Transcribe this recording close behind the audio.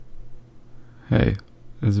Hey,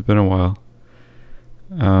 it's been a while.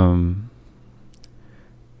 Um,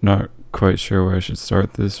 Not quite sure where I should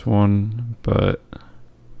start this one, but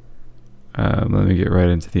let me get right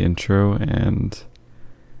into the intro and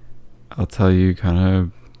I'll tell you kind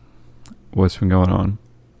of what's been going on.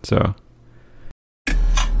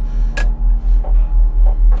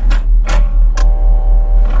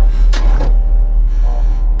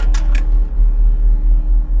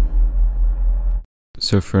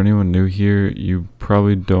 So for anyone new here, you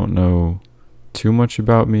probably don't know too much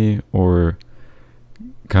about me or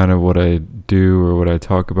kind of what I do or what I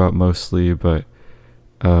talk about mostly, but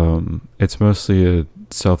it's mostly a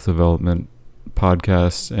self-development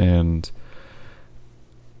podcast, and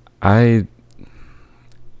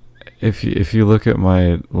if you look at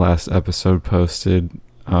my last episode posted,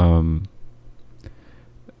 I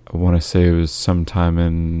want to say it was sometime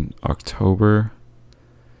in October.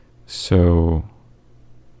 So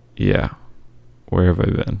yeah, where have I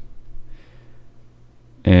been?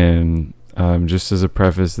 And just as a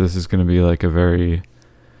preface, this is going to be like a very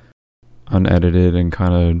unedited and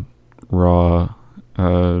kind of raw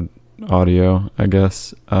audio, I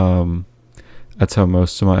guess. That's how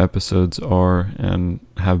most of my episodes are and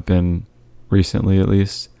have been recently, at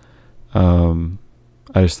least. I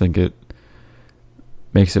just think it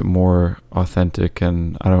makes it more authentic,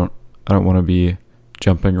 and I don't want to be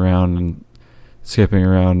jumping around and skipping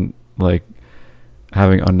around, like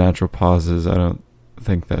having unnatural pauses. I don't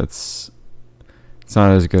think it's not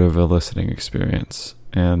as good of a listening experience.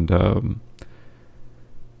 And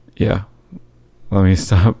yeah, let me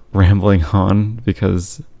stop rambling on,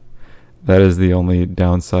 because that is the only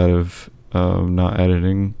downside of not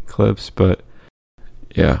editing clips. But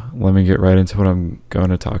yeah, let me get right into what I'm going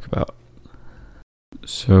to talk about.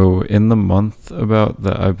 So in the month about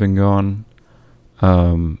that I've been gone,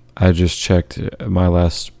 I just checked, my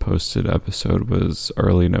last posted episode was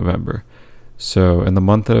early November. So in the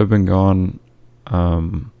month that I've been gone,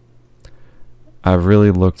 I've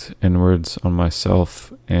really looked inwards on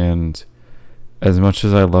myself, and as much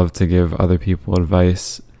as I love to give other people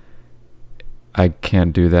advice, I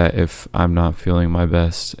can't do that if I'm not feeling my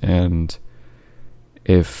best and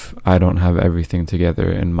if I don't have everything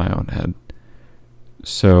together in my own head.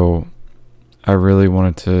 So I really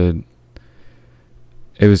wanted to,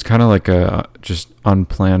 it was kind of like a just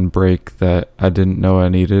unplanned break that I didn't know I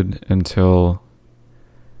needed until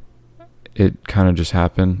it kind of just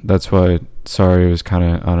happened. That's why, sorry, it was kind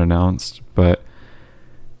of unannounced, but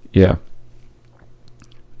yeah.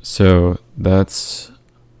 So that's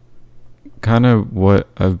kind of what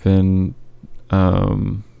I've been,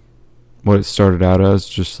 what it started out as.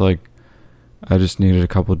 Just like, I just needed a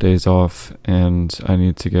couple of days off and I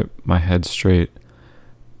need to get my head straight.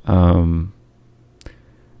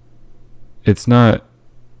 It's not,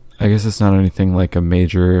 I guess it's not anything like a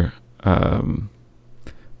major,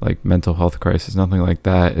 like mental health crisis, nothing like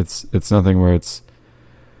that. It's nothing where it's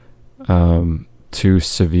too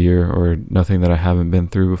severe or nothing that I haven't been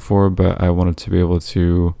through before, but I wanted to be able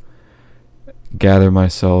to gather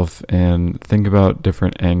myself and think about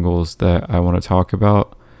different angles that I want to talk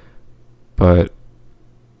about, and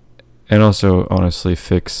also honestly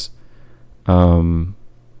fix how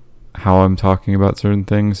I'm talking about certain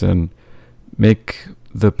things, and make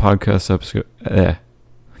the podcast episode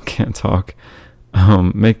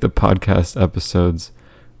make the podcast episodes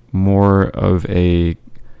more of a,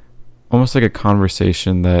 almost like a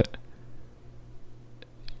conversation that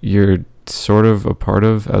you're sort of a part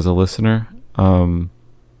of as a listener. I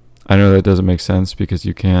know that doesn't make sense because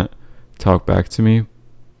you can't talk back to me,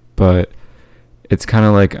 but it's kind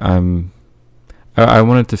of like I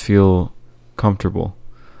want it to feel comfortable,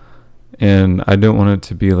 and I don't want it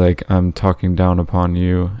to be like I'm talking down upon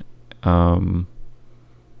you and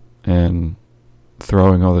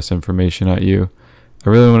throwing all this information at you. I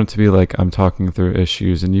really want it to be like I'm talking through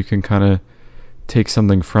issues, and you can kind of take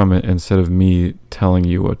something from it instead of me telling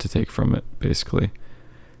you what to take from it, basically.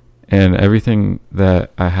 And everything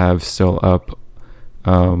that I have still up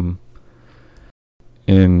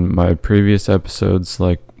in my previous episodes,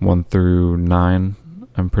 like 1 through 9,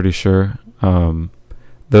 I'm pretty sure,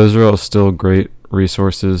 those are all still great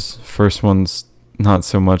resources. First one's not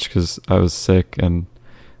so much because I was sick and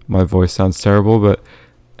my voice sounds terrible, but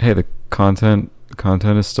hey, the content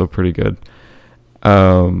is still pretty good.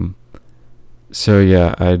 So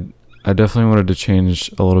yeah, I definitely wanted to change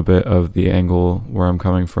a little bit of the angle where I'm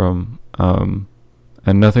coming from, and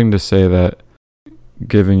nothing to say that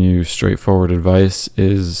giving you straightforward advice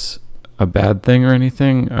is a bad thing or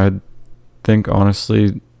anything. I think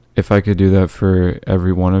honestly, if I could do that for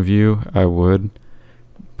every one of you, I would.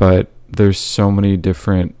 But there's so many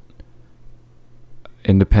different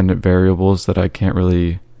independent variables that I can't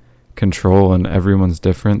really control, and everyone's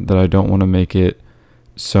different, that I don't want to make it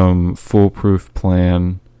some foolproof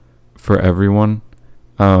plan for everyone.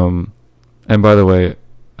 And by the way,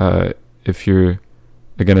 if you're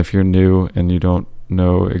new and you don't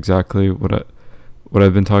know exactly what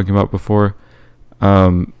I've been talking about before,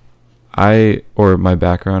 or my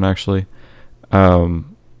background actually,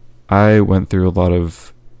 I went through a lot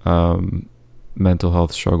of mental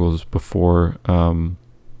health struggles before,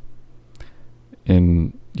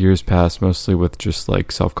 in years past, mostly with just like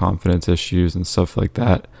self-confidence issues and stuff like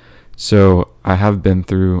that. So I have been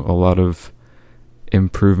through a lot of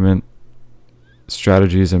improvement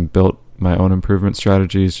strategies and built my own improvement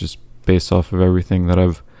strategies just based off of everything that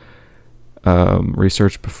I've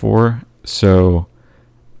researched before. So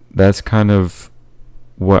that's kind of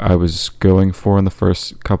what I was going for in the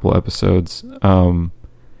first couple episodes.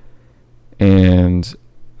 And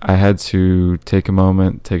I had to take a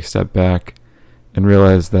moment, take a step back, and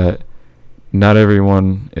realize that not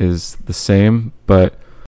everyone is the same, but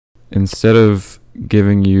instead of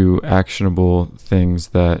giving you actionable things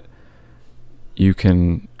that you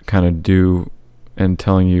can kind of do and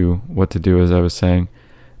telling you what to do, as I was saying,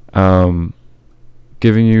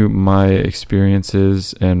 giving you my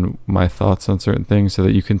experiences and my thoughts on certain things so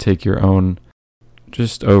that you can take your own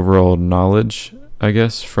just overall knowledge, I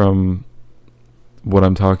guess, from what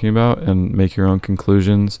I'm talking about and make your own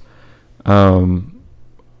conclusions.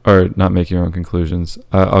 Or not make your own conclusions.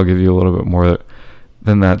 I'll give you a little bit more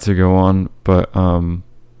than that to go on, but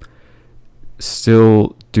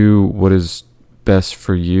still do what is best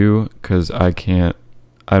for you, because I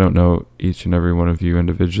don't know each and every one of you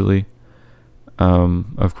individually,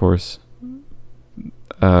 of course,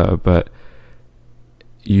 but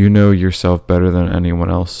you know yourself better than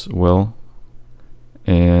anyone else will,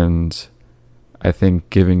 and I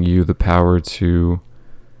think giving you the power to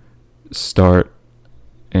start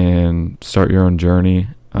your own journey,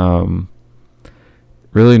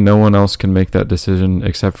 really no one else can make that decision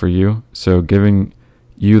except for you. So giving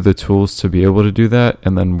you the tools to be able to do that,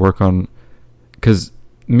 and then work on, because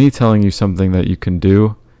me telling you something that you can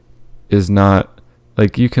do is not,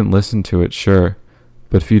 like, you can listen to it, sure,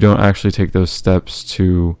 but if you don't actually take those steps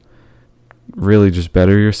to really just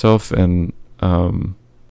better yourself and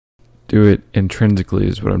do it intrinsically,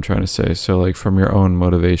 is what I'm trying to say. So like from your own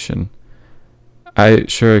motivation. I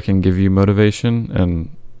can give you motivation,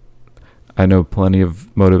 and I know plenty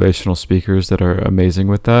of motivational speakers that are amazing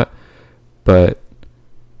with that, but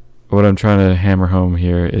what I'm trying to hammer home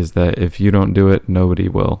here is that if you don't do it, nobody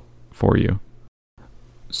will for you.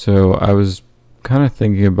 So I was kind of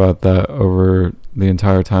thinking about that over the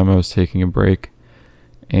entire time I was taking a break,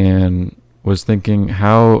 and was thinking,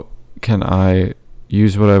 how can I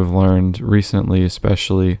use what I've learned recently,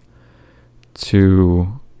 especially,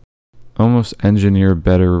 to almost engineer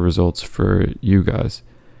better results for you guys.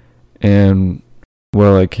 And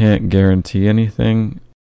while I can't guarantee anything,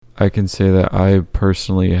 I can say that I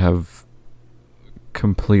personally have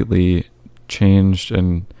completely changed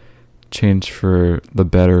for the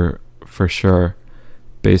better, for sure,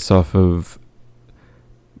 based off of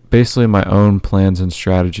basically my own plans and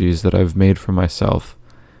strategies that I've made for myself.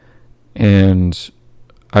 And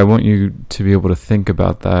I want you to be able to think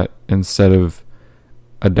about that instead of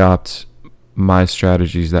adopt my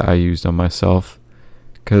strategies that I used on myself.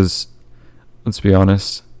 Because let's be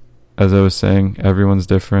honest, as I was saying, everyone's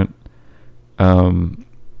different.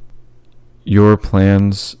 Your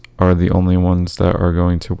plans are the only ones that are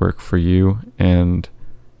going to work for you, and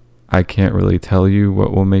I can't really tell you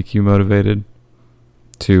what will make you motivated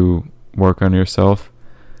to work on yourself.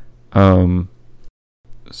 So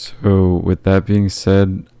with that being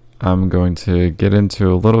said, I'm going to get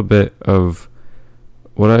into a little bit of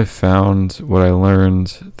what I found, what I learned,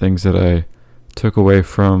 things that I took away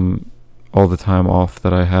from all the time off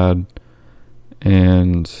that I had,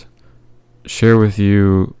 and share with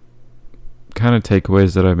you kind of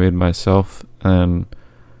takeaways that I made myself, and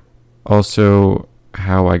also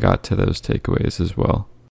how I got to those takeaways as well.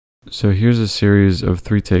 So here's a series of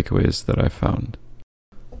 3 takeaways that I found.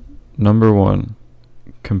 Number 1,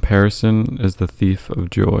 comparison is the thief of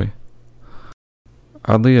joy.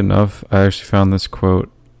 Oddly enough, I actually found this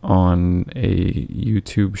quote on a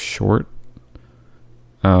YouTube short.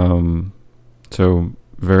 So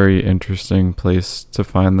very interesting place to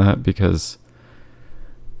find that, because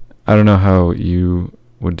I don't know how you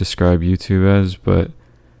would describe YouTube as, but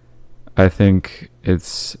I think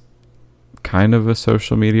it's kind of a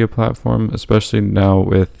social media platform, especially now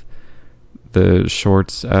with the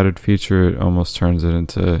shorts added feature. It almost turns it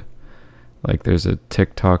into like there's a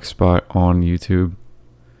TikTok spot on YouTube.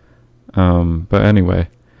 But anyway,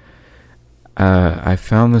 I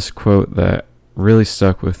found this quote that really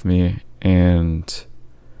stuck with me, and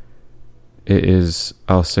it is,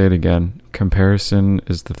 I'll say it again, comparison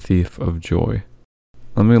is the thief of joy.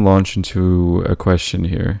 Let me launch into a question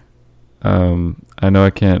here. I know I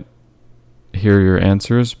can't hear your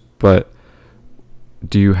answers, but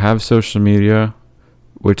do you have social media?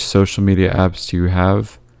 Which social media apps do you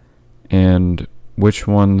have? And which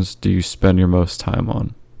ones do you spend your most time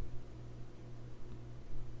on?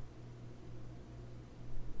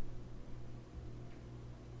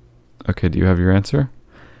 Okay, do you have your answer?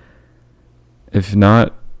 If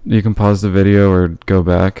not, you can pause the video or go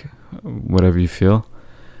back, whatever you feel.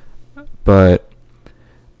 But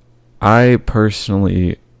I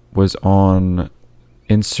personally was on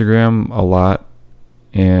Instagram a lot,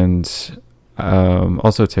 and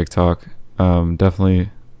also TikTok.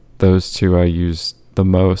 Definitely those two I use the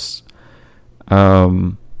most.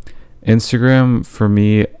 Instagram for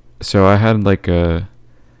me, so I had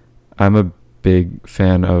I'm a big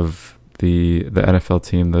fan of the NFL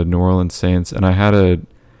team, the New Orleans Saints, and I had an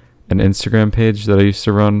Instagram page that I used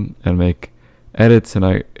to run and make edits, and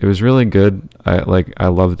it was really good. I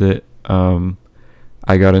loved it.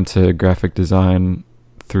 I got into graphic design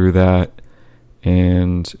through that,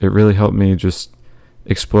 and it really helped me just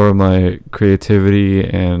explore my creativity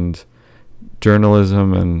and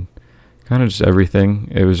journalism and kind of just everything.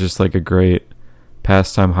 It was just like a great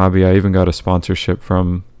pastime hobby. I even got a sponsorship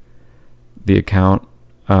from the account.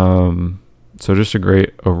 So just a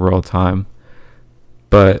great overall time.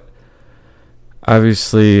 But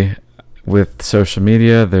obviously with social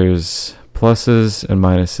media, there's pluses and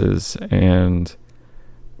minuses, and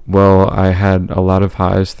well, I had a lot of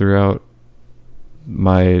highs throughout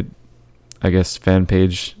my, I guess, fan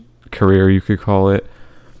page career, you could call it.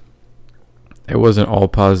 It wasn't all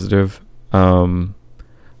positive. A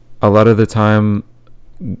lot of the time,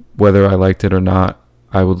 whether I liked it or not,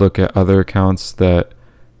 I would look at other accounts that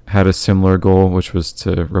had a similar goal, which was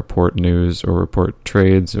to report news or report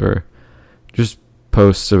trades or just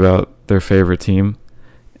posts about their favorite team.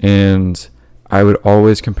 And I would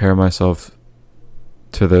always compare myself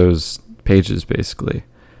to those pages, basically.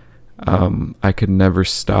 I could never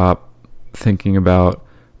stop thinking about,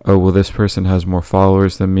 oh, well, this person has more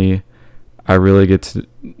followers than me. I really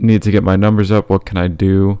need to get my numbers up. What can I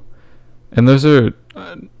do? And those are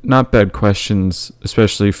not bad questions,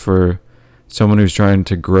 especially for someone who's trying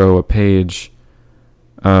to grow a page,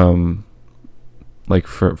 from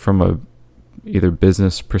a either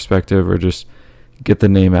business perspective or just get the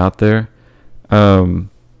name out there.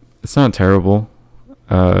 It's not terrible.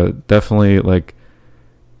 Definitely, like,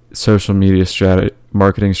 social media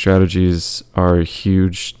marketing strategies are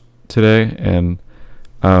huge today, and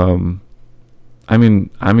I mean,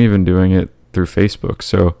 I'm even doing it through Facebook.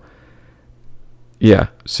 So yeah,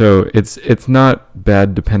 so it's not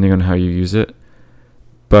bad depending on how you use it.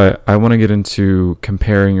 But I want to get into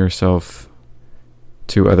comparing yourself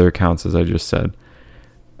to other accounts, as I just said.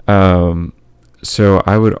 So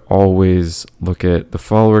I would always look at the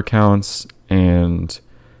follower counts and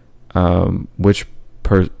which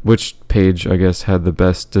page, I guess, had the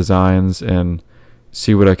best designs, and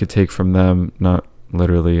see what I could take from them. Not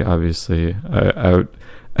literally, obviously. I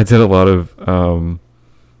did a lot of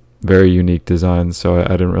very unique designs, so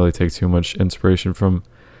I didn't really take too much inspiration from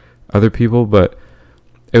other people, but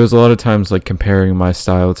it was a lot of times like comparing my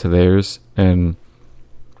style to theirs and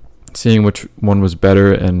seeing which one was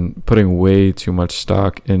better, and putting way too much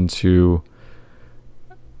stock into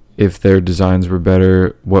if their designs were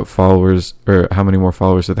better, what followers or how many more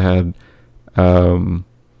followers they had, how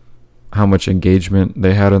much engagement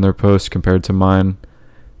they had on their posts compared to mine,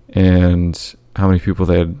 and how many people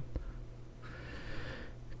they had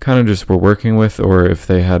kind of just were working with, or if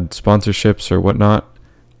they had sponsorships or whatnot.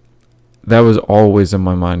 That was always in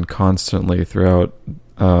my mind constantly throughout.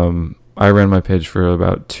 I ran my page for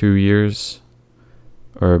about 2 years,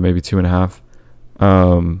 or maybe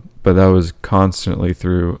 2.5. But that was constantly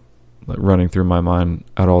running through my mind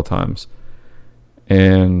at all times.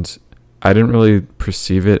 And I didn't really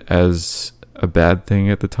perceive it as a bad thing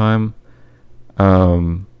at the time.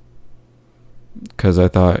 Because I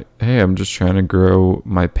thought, hey, I'm just trying to grow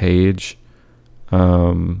my page.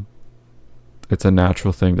 It's a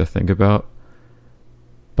natural thing to think about.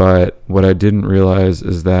 But what I didn't realize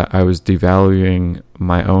is that I was devaluing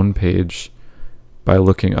my own page by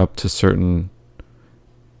looking up to certain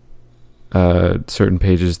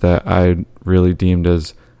pages that I really deemed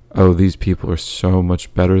as, oh, these people are so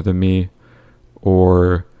much better than me,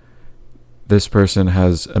 or this person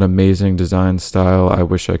has an amazing design style. I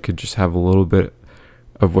wish I could just have a little bit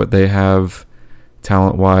of what they have.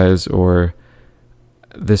 talent-wise, or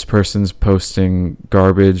this person's posting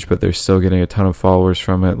garbage but they're still getting a ton of followers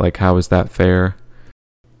from it. Like, how is that fair?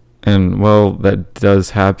 And well, that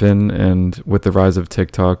does happen, and with the rise of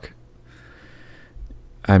TikTok,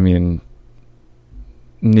 I mean,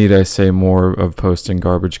 need I say more of posting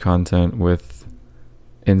garbage content with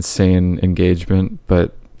insane engagement?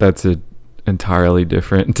 But that's an entirely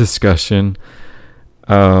different discussion.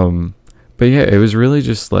 But yeah, it was really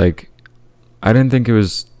just like, I didn't think it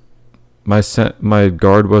was, my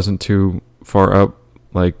guard wasn't too far up,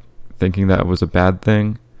 like thinking that was a bad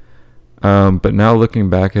thing. But now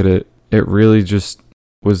looking back at it, it really just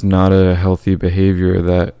was not a healthy behavior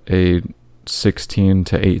that a 16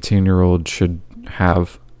 to 18-year-old should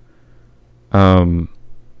have. And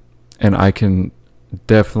I can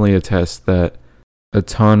definitely attest that a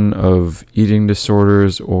ton of eating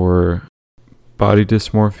disorders or body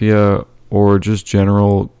dysmorphia or just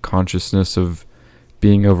general consciousness of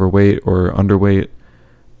being overweight or underweight,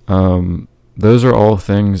 those are all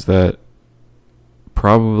things that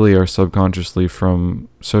probably are subconsciously from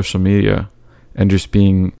social media and just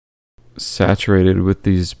being saturated with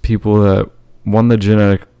these people that won the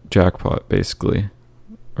genetic jackpot, basically,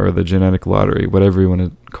 or the genetic lottery, whatever you want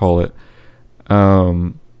to call it.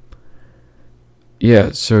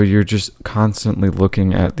 Yeah, so you're just constantly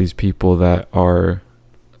looking at these people that are,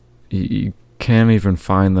 you can't even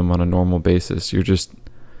find them on a normal basis. You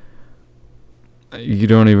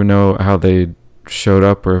don't even know how they showed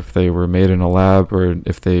up, or if they were made in a lab, or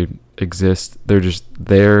if they exist. They're just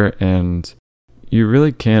there, and you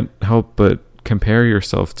really can't help but compare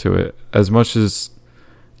yourself to it. As much as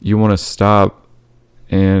you want to stop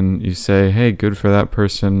and you say, hey, good for that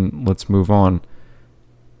person, let's move on,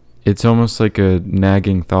 it's almost like a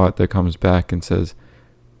nagging thought that comes back and says,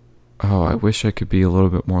 oh, I wish I could be a little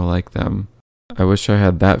bit more like them. I wish I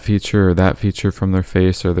had that feature or that feature from their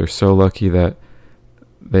face, or they're so lucky that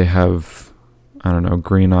they have, I don't know,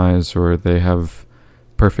 green eyes, or they have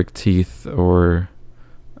perfect teeth, or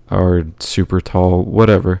are super tall,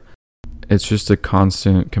 whatever. It's just a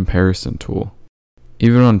constant comparison tool.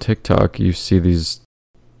 Even on TikTok, you see these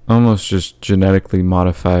almost just genetically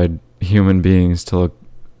modified human beings to look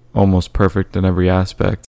almost perfect in every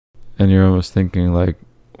aspect. And you're almost thinking like,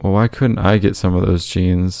 well, why couldn't I get some of those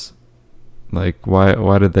genes? Like,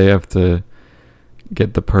 why did they have to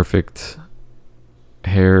get the perfect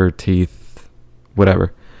hair, teeth,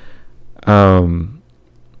 whatever?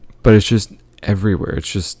 But it's just everywhere.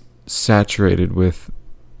 It's just saturated with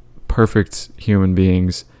perfect human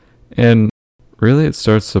beings. And really it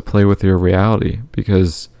starts to play with your reality,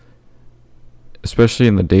 because especially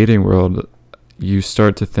in the dating world, you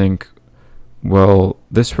start to think, well,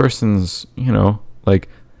 this person's, like,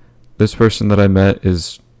 this person that I met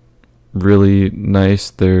is really nice.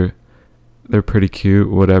 They're pretty cute,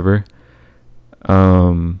 whatever.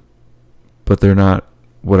 But they're not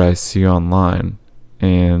what I see online.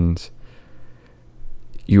 And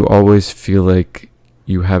you always feel like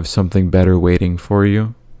you have something better waiting for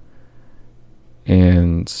you.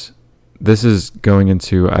 And this is going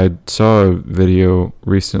into, I saw a video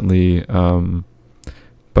recently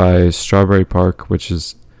by Strawberry Park, which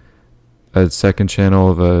is a second channel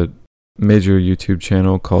of a major YouTube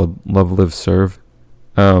channel called Love Live Serve.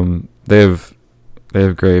 They have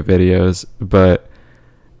great videos, but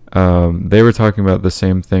they were talking about the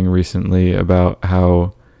same thing recently, about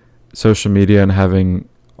how social media and having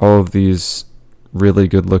all of these really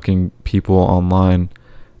good looking people online,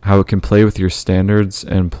 how it can play with your standards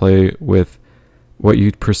and play with what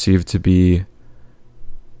you perceive to be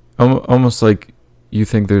almost like you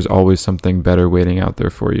think there's always something better waiting out there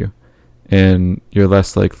for you, and you're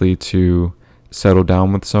less likely to settle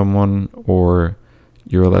down with someone, or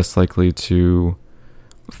you're less likely to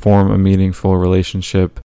form a meaningful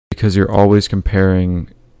relationship, because you're always comparing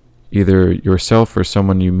either yourself or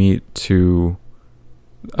someone you meet to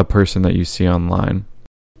a person that you see online.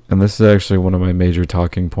 And this is actually one of my major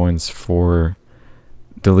talking points for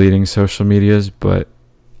deleting social medias, but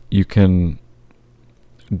you can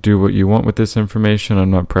do what you want with this information.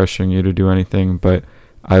 I'm not pressuring you to do anything, but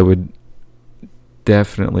I would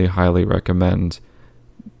definitely highly recommend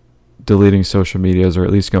deleting social medias, or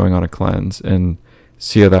at least going on a cleanse, and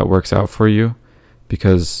see how that works out for you.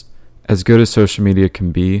 Because as good as social media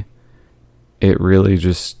can be, it really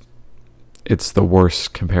just, it's the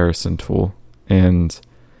worst comparison tool, and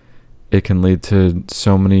it can lead to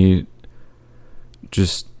so many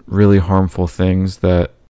just really harmful things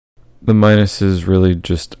that the minuses really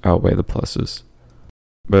just outweigh the pluses.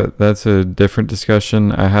 But that's a different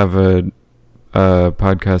discussion. I have a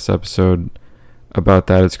podcast episode about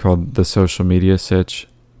that. It's called The Social Media Sitch.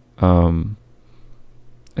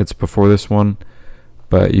 It's before this one,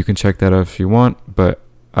 but you can check that out if you want. But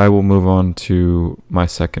I will move on to my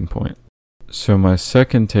second point. So my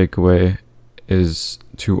second takeaway is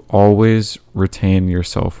to always retain your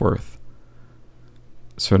self-worth.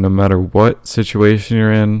 So no matter what situation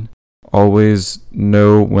you're in, always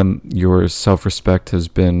know when your self-respect has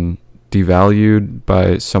been devalued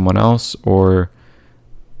by someone else, or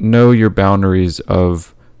know your boundaries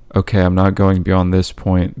of, okay, I'm not going beyond this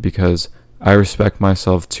point because I respect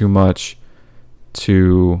myself too much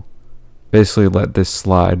to basically let this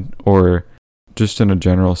slide, or just in a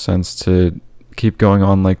general sense to keep going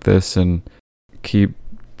on like this and keep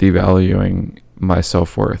devaluing my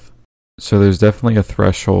self-worth. So there's definitely a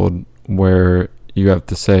threshold where you have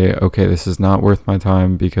to say, okay, this is not worth my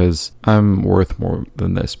time because I'm worth more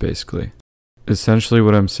than this, basically. Essentially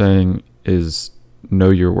what I'm saying is know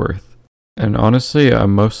your worth. And honestly,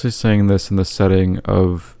 I'm mostly saying this in the setting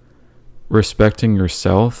of respecting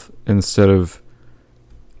yourself instead of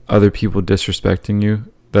other people disrespecting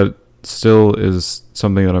you. That still is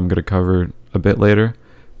something that I'm going to cover a bit later.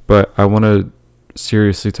 But I want to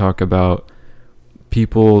seriously talk about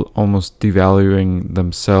people almost devaluing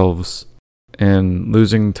themselves and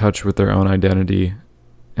losing touch with their own identity.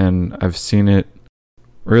 And I've seen it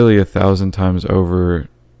really 1,000 times over,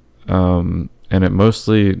 and it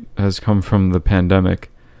mostly has come from the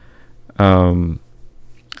pandemic, as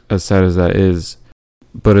sad as that is.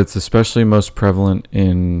 But it's especially most prevalent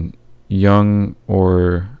in young,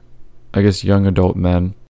 or I guess young adult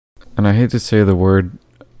men. And I hate to say the word,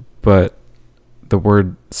 but the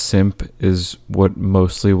word simp is what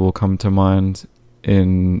mostly will come to mind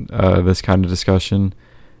in this kind of discussion.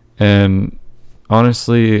 And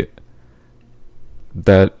honestly,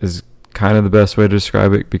 that is kind of the best way to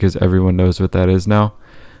describe it because everyone knows what that is now.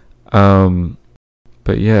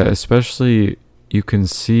 But yeah, especially you can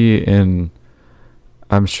see in,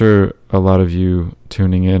 I'm sure a lot of you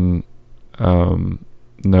tuning in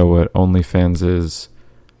know what OnlyFans is.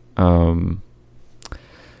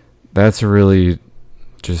 That's really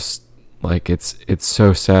just like, it's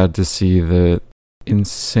so sad to see the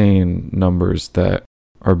insane numbers that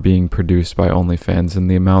are being produced by OnlyFans and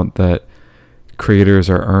the amount that creators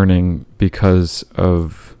are earning because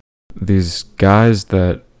of these guys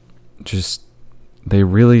that just, they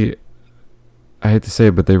really, I hate to say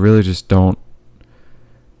it, but they really just don't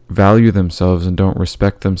value themselves and don't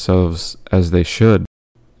respect themselves as they should.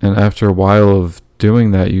 And after a while of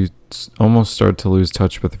doing that, you almost start to lose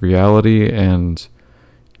touch with reality, and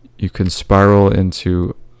you can spiral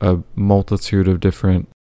into a multitude of different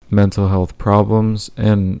mental health problems.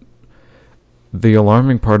 And the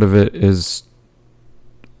alarming part of it is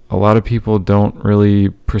a lot of people don't really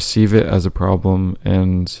perceive it as a problem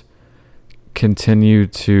and continue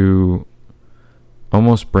to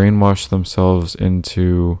almost brainwash themselves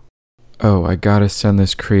into, oh, I gotta send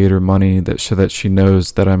this creator money so that she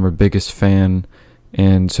knows that I'm her biggest fan,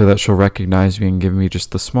 and so that she'll recognize me and give me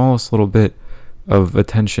just the smallest little bit of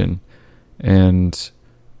attention. And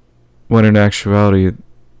when in actuality,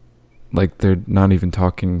 like, they're not even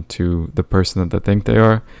talking to the person that they think they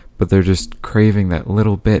are, but they're just craving that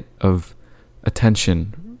little bit of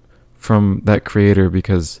attention from that creator,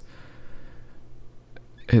 because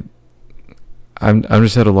I'm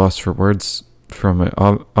just at a loss for words from it,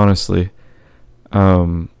 honestly.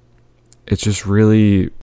 It's just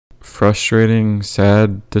really frustrating,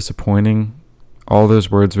 sad, disappointing. All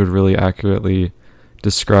those words would really accurately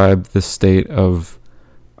describe the state of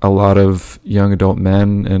a lot of young adult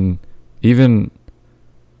men, and even,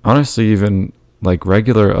 honestly, even like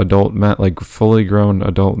regular adult men, like fully grown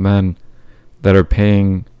adult men that are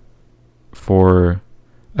paying for,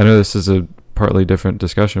 I know this is a partly different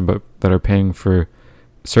discussion, but that are paying for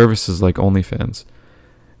services like OnlyFans.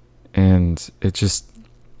 And it's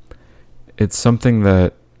something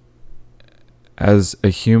that as a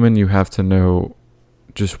human you have to know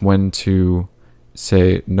just when to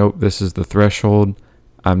say, nope, this is the threshold.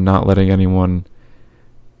 I'm not letting anyone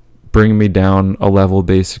bring me down a level,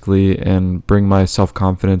 basically, and bring my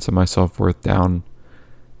self-confidence and my self-worth down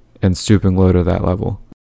and stooping low to that level.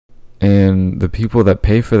 And the people that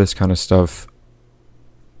pay for this kind of stuff,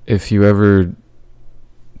 if you ever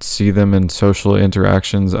see them in social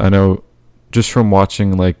interactions, I know just from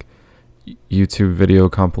watching like YouTube video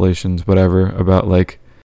compilations, whatever, about like,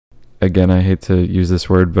 again, I hate to use this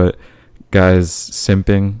word, but guys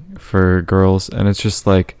simping for girls, and it's just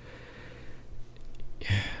like,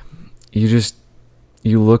 you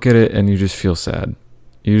look at it and you just feel sad.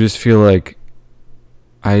 You just feel like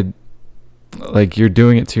you're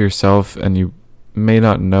doing it to yourself, and you may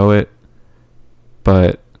not know it,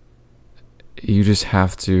 but you just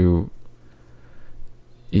have to,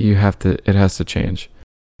 it has to change.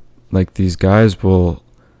 Like, these guys will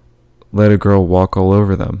let a girl walk all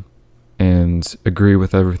over them and agree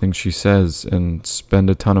with everything she says and spend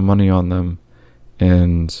a ton of money on them.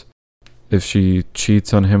 And if she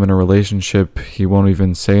cheats on him in a relationship, he won't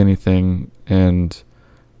even say anything. And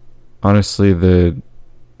honestly, the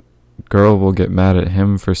girl will get mad at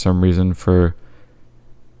him for some reason for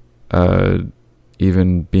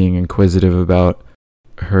even being inquisitive about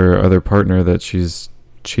her other partner that she's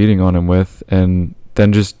cheating on him with, and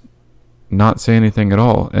then just not say anything at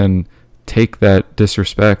all and take that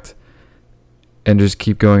disrespect and just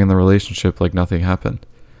keep going in the relationship like nothing happened.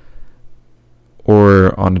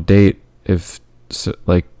 Or on a date,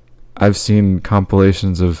 like, I've seen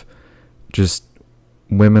compilations of just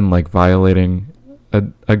women like violating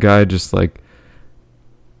a guy, just like,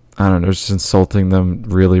 I don't know, just insulting them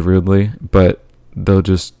really rudely, but they'll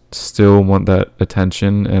just still want that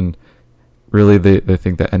attention, and really they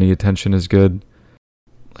think that any attention is good.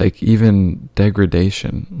 Like, even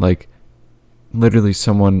degradation, like, literally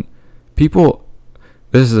people,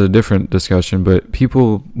 this is a different discussion, but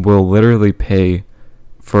people will literally pay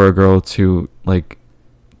for a girl to, like,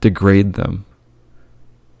 degrade them.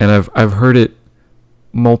 And I've heard it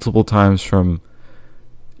multiple times from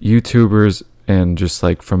YouTubers and just,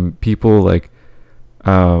 like, from people, like,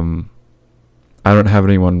 I don't have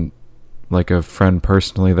anyone, like, a friend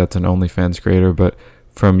personally that's an OnlyFans creator, but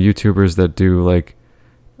from YouTubers that do, like,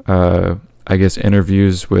 I guess,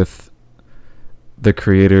 interviews with the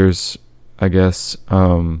creators, I guess,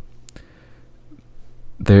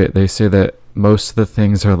 they say that most of the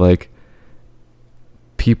things are, like,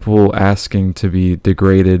 people asking to be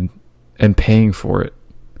degraded and paying for it.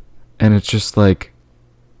 And it's just like,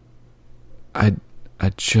 I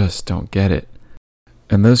just don't get it.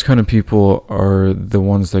 And those kind of people are the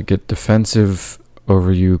ones that get defensive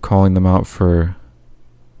over you calling them out for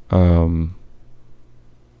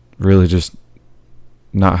really just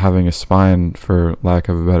not having a spine, for lack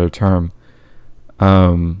of a better term.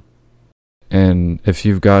 And if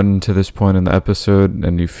you've gotten to this point in the episode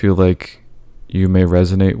and you feel like you may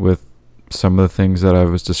resonate with some of the things that I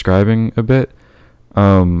was describing a bit,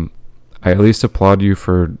 I at least applaud you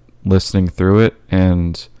for listening through it,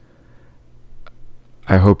 and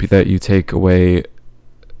I hope that you take away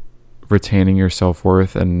retaining your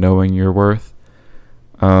self-worth and knowing your worth,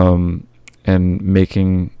 and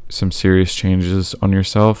making some serious changes on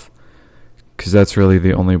yourself, because that's really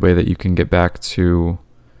the only way that you can get back to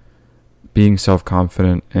being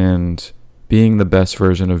self-confident and being the best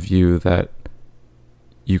version of you that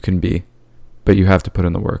you can be. But you have to put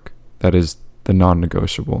in the work. That is the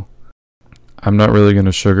non-negotiable. I'm not really going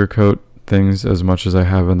to sugarcoat things as much as I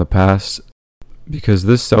have in the past, because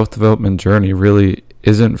this self-development journey really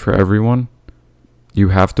isn't for everyone. You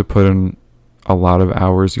have to put in a lot of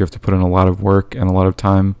hours. You have to put in a lot of work and a lot of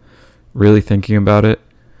time really thinking about it.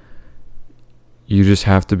 You just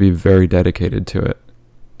have to be very dedicated to it.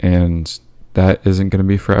 And that isn't going to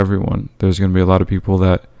be for everyone. There's going to be a lot of people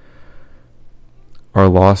that are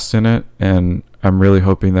lost in it. And I'm really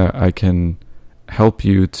hoping that I can help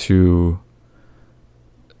you to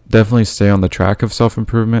definitely stay on the track of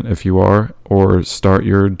self-improvement if you are, or start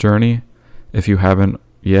your journey if you haven't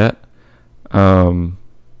yet, and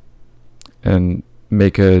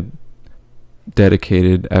make a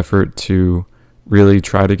dedicated effort to really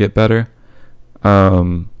try to get better.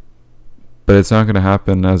 But it's not going to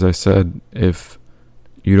happen, as I said, if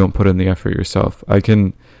you don't put in the effort yourself. I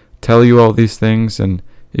can tell you all these things and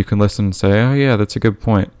you can listen and say, oh yeah, that's a good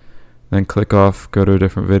point. Then click off, go to a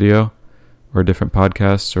different video or a different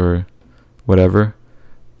podcast or whatever.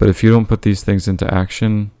 But if you don't put these things into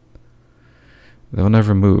action, they'll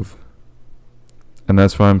never move. And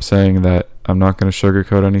that's why I'm saying that I'm not going to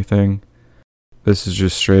sugarcoat anything. This is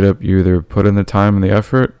just straight up, you either put in the time and the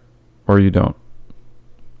effort or you don't.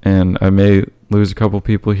 And I may lose a couple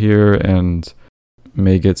people here and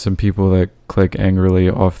may get some people that click angrily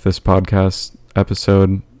off this podcast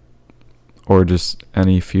episode or just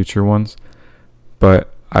any future ones.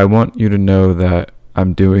 But I want you to know that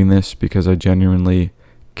I'm doing this because I genuinely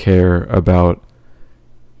care about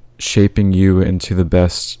shaping you into the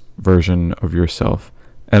best version of yourself.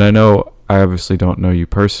 And I know I obviously don't know you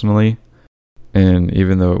personally, and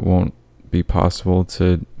even though it won't be possible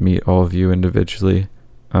to meet all of you individually,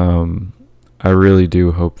 I really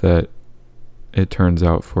do hope that it turns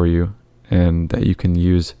out for you and that you can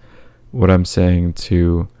use what I'm saying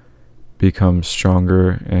to become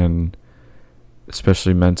stronger, and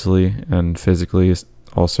especially mentally and physically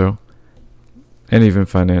also, and even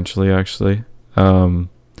financially actually.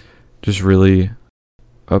 Just really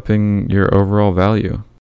upping your overall value.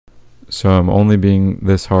 So I'm only being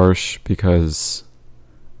this harsh because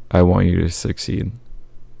I want you to succeed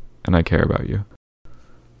and I care about you.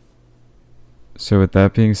 So with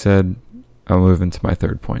that being said, I'll move into my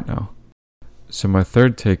third point now. So my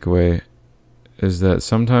third takeaway is that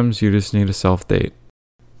sometimes you just need a self-date.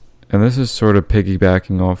 And this is sort of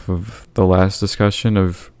piggybacking off of the last discussion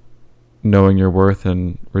of knowing your worth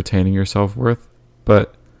and retaining your self-worth.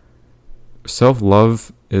 But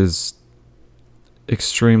self-love is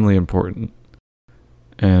extremely important.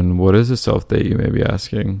 And what is a self-date, you may be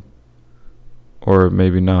asking? Or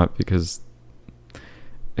maybe not, because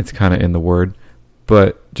it's kind of in the word.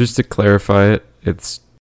 But just to clarify it,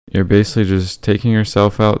 you're basically just taking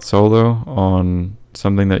yourself out solo on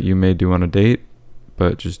something that you may do on a date,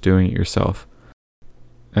 but just doing it yourself.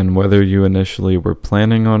 And whether you initially were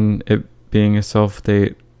planning on it being a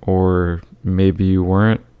self-date or maybe you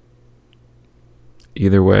weren't,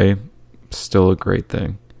 either way, still a great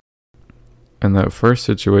thing. And that first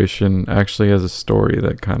situation actually has a story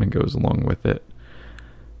that kind of goes along with it.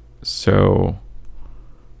 So,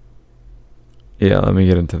 yeah, let me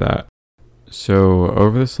get into that. So,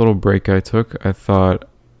 over this little break I took, I thought,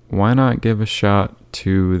 why not give a shot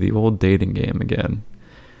to the old dating game again?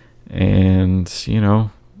 And,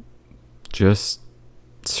 just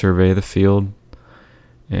survey the field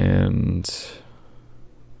and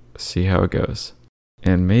see how it goes.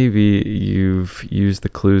 And maybe you've used the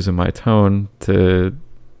clues in my tone to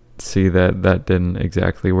see that didn't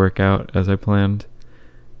exactly work out as I planned.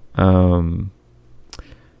 So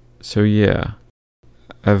yeah,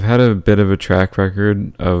 I've had a bit of a track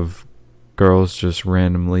record of girls just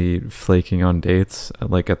randomly flaking on dates,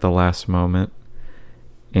 like at the last moment.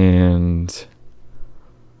 And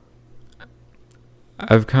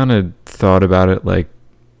I've kind of thought about it, like,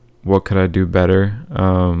 what could I do better?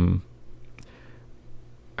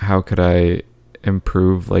 How could I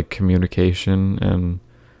improve, like, communication and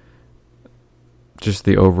just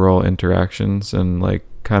the overall interactions, and, like,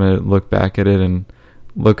 kind of look back at it and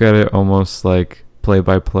look at it almost like play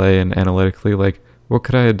by play and analytically, like, what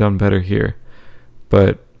could I have done better here?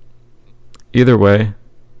 But either way,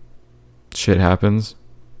 shit happens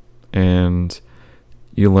and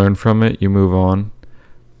you learn from it, you move on.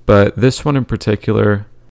 But this one in particular,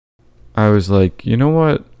 I was like, you know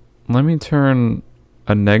what? Let me turn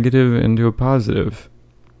a negative into a positive.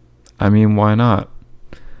 I mean, why not?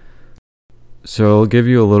 So I'll give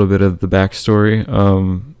you a little bit of the backstory.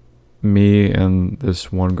 Me and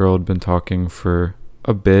this one girl had been talking for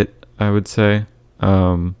a bit, I would say,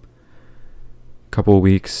 couple of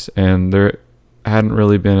weeks, and there hadn't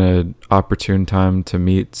really been an opportune time to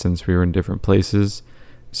meet since we were in different places.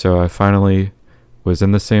 So I finally was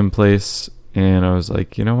in the same place, and I was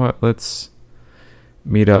like, you know what, let's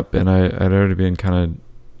meet up. And I'd already been kind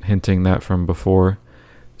of hinting that from before.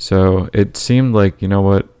 So it seemed like, you know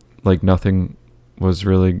what, like nothing was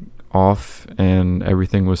really off and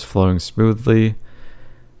everything was flowing smoothly.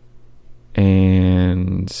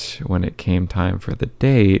 And when it came time for the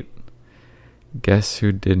date, guess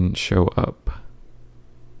who didn't show up?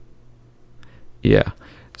 Yeah.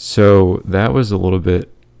 So that was a little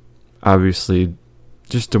bit obviously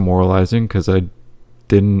just demoralizing because I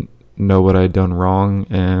didn't know what I'd done wrong.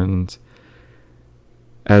 And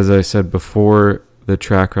as I said before, the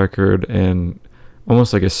track record and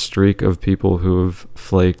almost like a streak of people who have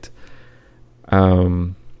flaked,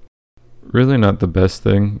 really not the best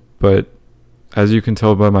thing. But as you can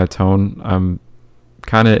tell by my tone, I'm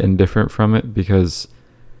kind of indifferent from it because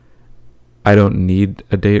I don't need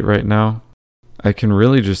a date right now. I can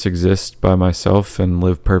really just exist by myself and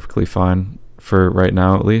live perfectly fine for right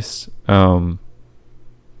now, at least. That'll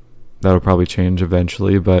probably change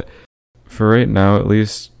eventually, but for right now, at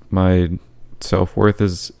least, my self-worth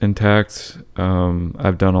is intact.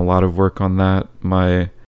 I've done a lot of work on that. My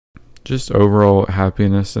just overall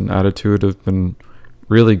happiness and attitude have been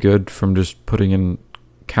really good from just putting in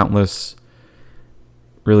countless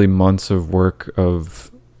really months of work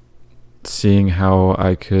of seeing how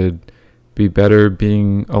I could be better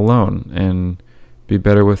being alone and be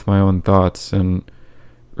better with my own thoughts, and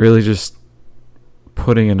really just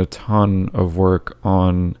putting in a ton of work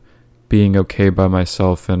on being okay by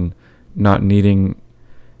myself and not needing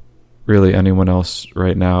really anyone else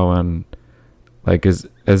right now. And like as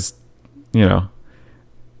you know,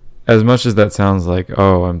 as much as that sounds like,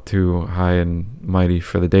 oh, I'm too high and mighty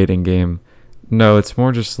for the dating game, no, it's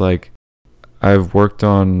more just like I've worked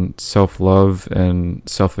on self-love and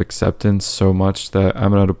self-acceptance so much that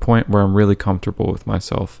I'm at a point where I'm really comfortable with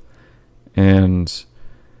myself. And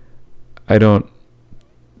I don't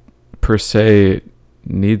per se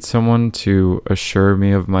need someone to assure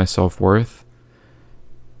me of my self-worth.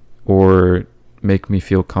 or make me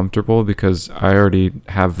feel comfortable, because I already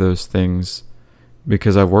have those things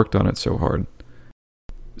because I've worked on it so hard.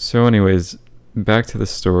 So anyways, back to the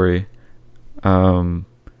story. I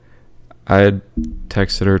had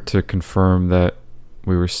texted her to confirm that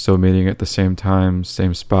we were still meeting at the same time,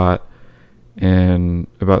 same spot. And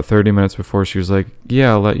about 30 minutes before, she was like,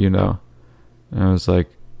 yeah, I'll let you know. And I was like,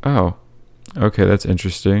 oh, okay, that's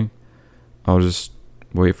interesting. I'll just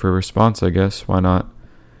wait for a response, I guess. Why not?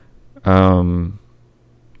 An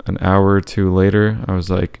hour or two later, I was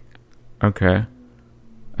like, okay.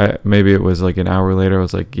 Maybe it was like an hour later, I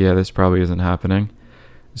was like, yeah, this probably isn't happening.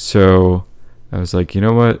 So I was like, you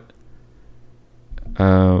know what?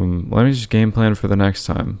 Let me just game plan for the next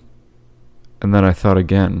time. And then I thought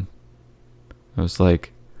again. I was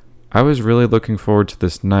like, I was really looking forward to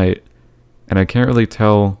this night, and I can't really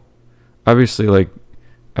tell. Obviously, like,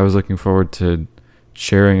 I was looking forward to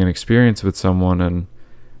sharing an experience with someone and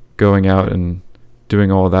going out and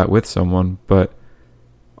doing all that with someone, but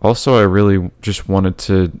also I really just wanted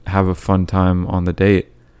to have a fun time on the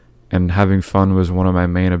date, and having fun was one of my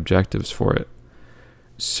main objectives for it.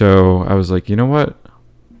 So I was like, you know what?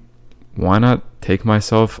 Why not take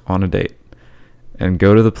myself on a date and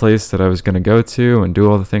go to the place that I was going to go to and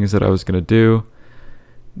do all the things that I was going to do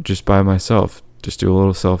just by myself, just do a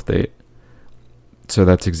little self date. So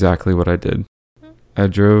that's exactly what I did. I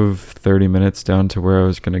drove 30 minutes down to where I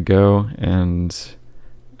was going to go, and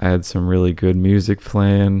I had some really good music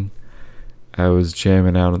playing. I was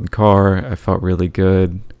jamming out in the car. I felt really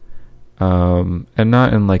good. And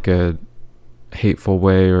not in like a hateful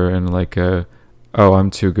way or in like a, oh,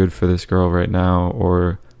 I'm too good for this girl right now,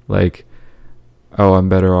 or like, oh, I'm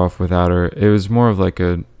better off without her. It was more of like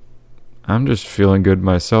a, I'm just feeling good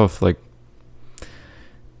myself. Like,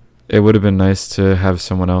 it would have been nice to have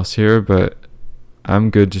someone else here, but I'm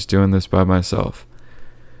good just doing this by myself.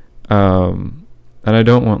 And I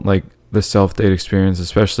don't want like the self-date experience,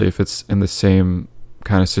 especially if it's in the same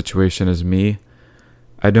kind of situation as me.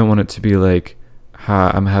 I don't want it to be like,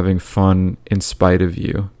 ha, I'm having fun in spite of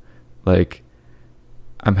you. Like,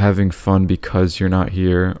 I'm having fun because you're not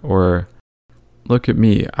here, or look at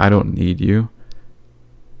me, I don't need you.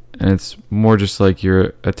 And it's more just like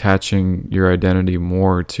you're attaching your identity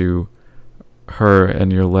more to her,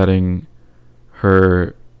 and you're letting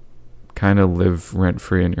her kind of live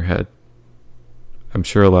rent-free in your head. I'm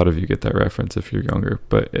sure a lot of you get that reference if you're younger,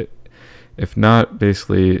 but if not,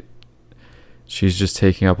 basically, she's just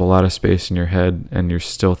taking up a lot of space in your head, and you're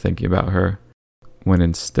still thinking about her, when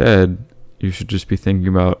instead, you should just be thinking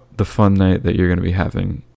about the fun night that you're going to be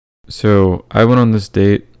having. So I went on this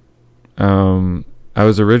date. I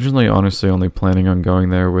was originally honestly only planning on going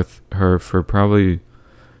there with her for probably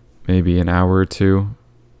maybe an hour or two.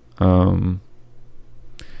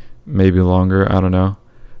 Maybe longer, I don't know.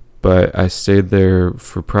 But I stayed there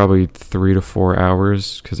for probably 3 to 4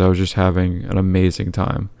 hours because I was just having an amazing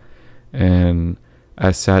time. And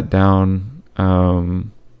I sat down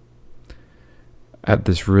at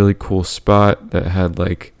this really cool spot that had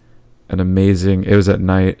like an amazing, it was at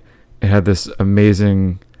night, it had this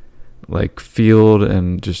amazing like field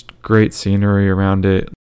and just great scenery around it.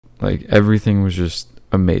 Like, everything was just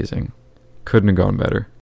amazing. Couldn't have gone better.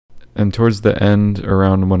 And towards the end,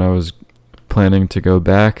 around when I was planning to go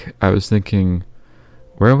back, I was thinking,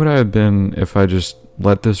 where would I have been if I just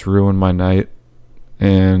let this ruin my night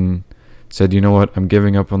and said, you know what, I'm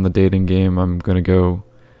giving up on the dating game. I'm going to go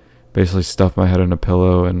basically stuff my head in a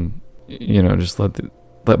pillow and, you know, just let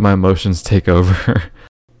my emotions take over.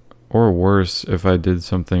 Or worse, if I did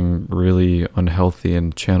something really unhealthy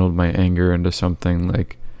and channeled my anger into something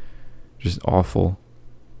like just awful.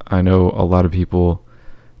 I know a lot of people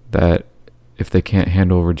that if they can't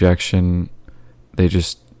handle rejection, they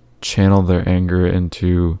just channel their anger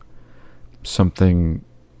into something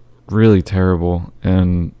really terrible.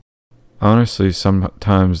 And honestly,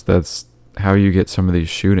 sometimes that's how you get some of these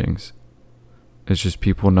shootings. It's just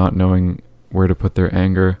people not knowing where to put their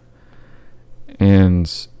anger. And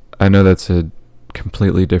I know that's a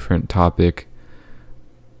completely different topic,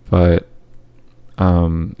 but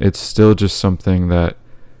it's still just something that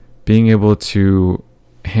being able to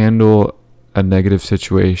handle a negative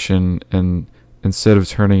situation, and instead of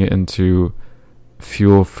turning it into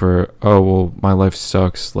fuel for, oh, well, my life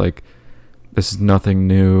sucks, like, this is nothing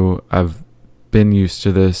new, I've been used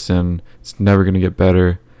to this and it's never going to get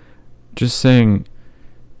better. Just saying,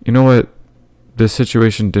 you know what, this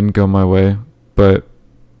situation didn't go my way, but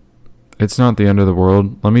it's not the end of the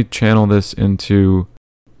world. Let me channel this into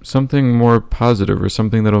something more positive, or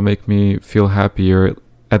something that'll make me feel happier,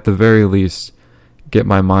 at the very least get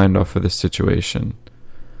my mind off of this situation.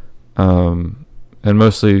 and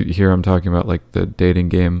mostly here I'm talking about like the dating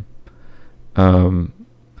game, or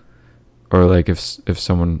like if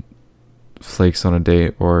someone flakes on a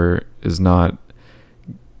date or is not,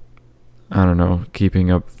 I don't know, keeping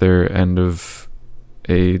up their end of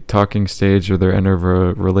a talking stage or their end of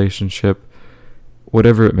a relationship,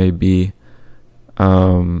 whatever it may be,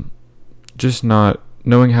 just not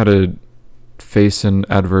knowing how to face an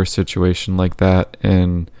adverse situation like that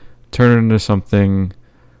and turn it into something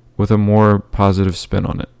with a more positive spin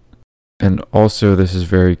on it. And also, this is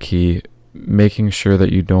very key, making sure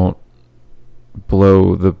that you don't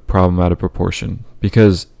blow the problem out of proportion,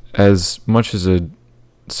 because as much as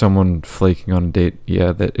someone flaking on a date,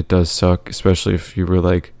 yeah, that it does suck, especially if you were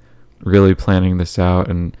like really planning this out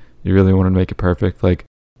and you really want to make it perfect. Like,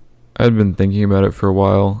 I'd been thinking about it for a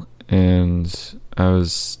while and I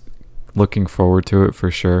was looking forward to it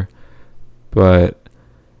for sure, but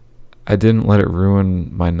I didn't let it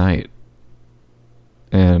ruin my night,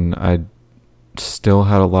 and I still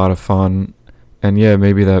had a lot of fun. And yeah,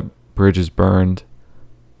 maybe that bridge is burned,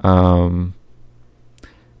 and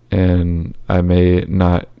I may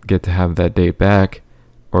not get to have that date back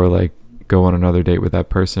or like go on another date with that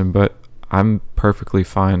person, but I'm perfectly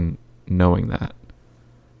fine knowing that,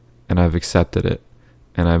 and I've accepted it,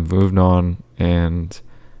 and I've moved on, and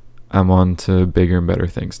I'm on to bigger and better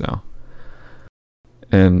things now.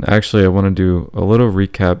 And actually, I want to do a little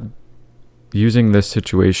recap using this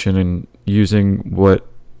situation and using what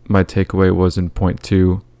my takeaway was in point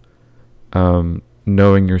 2,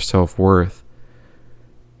 knowing your self-worth.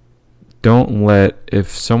 Don't let, if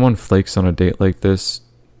someone flakes on a date like this,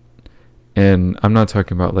 and I'm not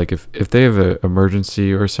talking about like if they have an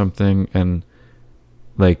emergency or something and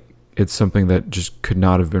like it's something that just could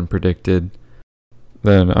not have been predicted,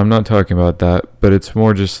 then I'm not talking about that. But it's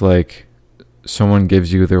more just like someone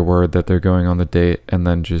gives you their word that they're going on the date and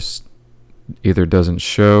then just either doesn't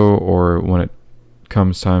show, or when it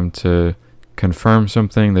comes time to confirm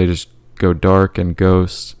something, they just go dark and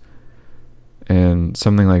ghost and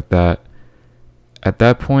something like that. At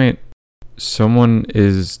that point, someone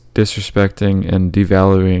is disrespecting and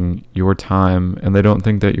devaluing your time, and they don't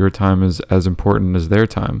think that your time is as important as their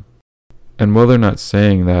time. And while they're not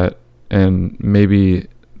saying that, and maybe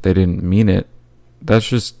they didn't mean it, that's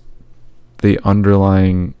just the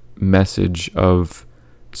underlying message of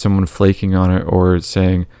someone flaking on it or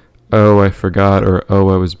saying, oh, I forgot, or oh,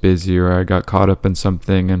 I was busy, or I got caught up in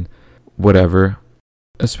something, and whatever.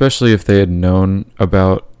 Especially if they had known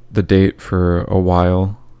about the date for a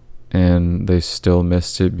while and they still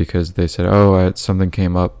missed it because they said, oh, something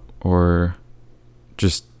came up, or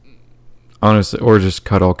just honestly, or just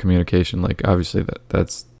cut all communication. Like, obviously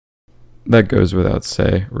that goes without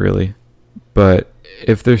say, really. But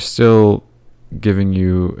if they're still giving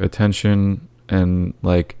you attention and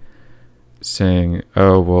like saying,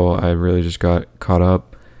 oh, well, I really just got caught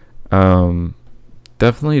up,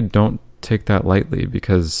 definitely don't take that lightly,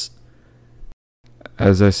 because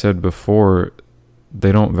as I said before,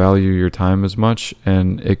 they don't value your time as much,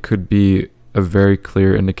 and it could be a very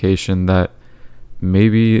clear indication that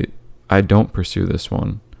maybe I don't pursue this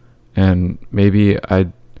one, and maybe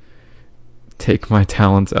I take my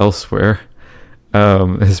talents elsewhere,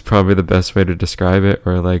 is probably the best way to describe it.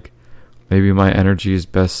 Or like maybe my energy is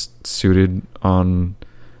best suited on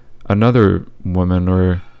another woman,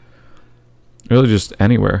 or really just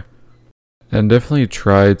anywhere. And definitely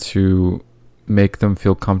try to make them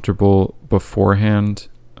feel comfortable beforehand,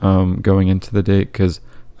 going into the date, because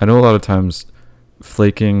I know a lot of times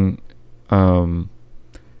flaking can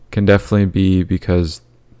definitely be because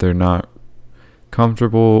they're not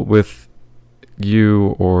comfortable with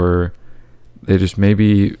you, or they just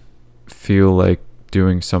maybe feel like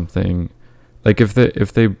doing something, like if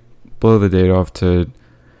they blow the date off to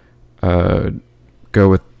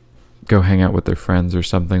go hang out with their friends or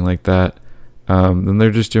something like that, then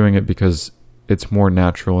they're just doing it because it's more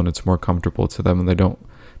natural and it's more comfortable to them, and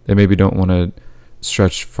they maybe don't want to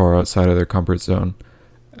stretch far outside of their comfort zone.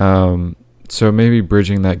 So maybe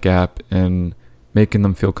bridging that gap and making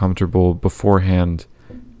them feel comfortable beforehand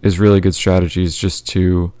is really good strategies, just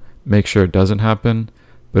to make sure it doesn't happen.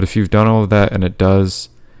 But if you've done all of that and it does,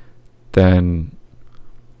 then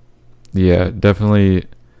yeah, definitely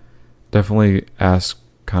ask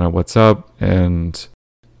kind of what's up. And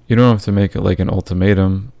you don't have to make it like an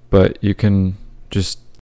ultimatum, but you can just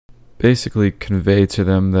basically convey to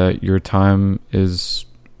them that your time is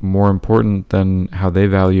more important than how they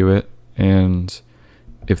value it, and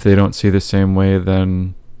if they don't see the same way,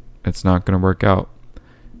 then it's not going to work out.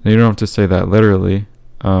 And you don't have to say that literally.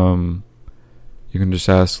 You can just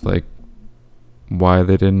ask like why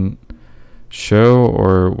they didn't show,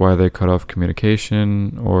 or why they cut off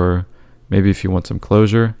communication, or maybe if you want some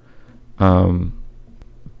closure.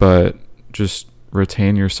 But just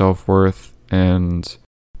retain your self-worth, and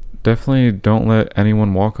definitely don't let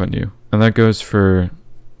anyone walk on you. And that goes for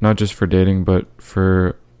not just for dating, but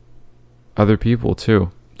for other people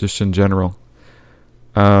too, just in general.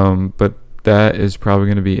 But that is probably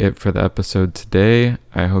going to be it for the episode today.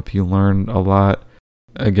 I hope you learned a lot.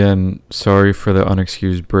 Again, sorry for the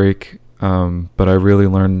unexcused break, but I really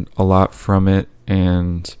learned a lot from it,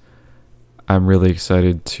 and I'm really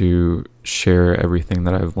excited to share everything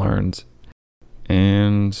that I've learned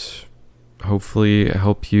and hopefully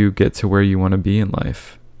help you get to where you want to be in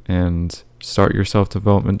life and start your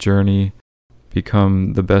self-development journey,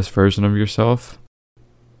 become the best version of yourself.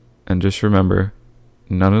 And just remember,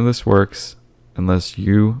 none of this works unless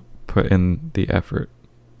you put in the effort.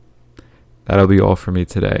 That'll be all for me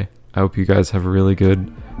today. I hope you guys have a really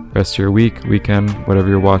good rest of your week, weekend, whatever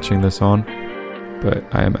you're watching this on. But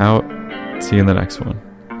I am out. See you in the next one.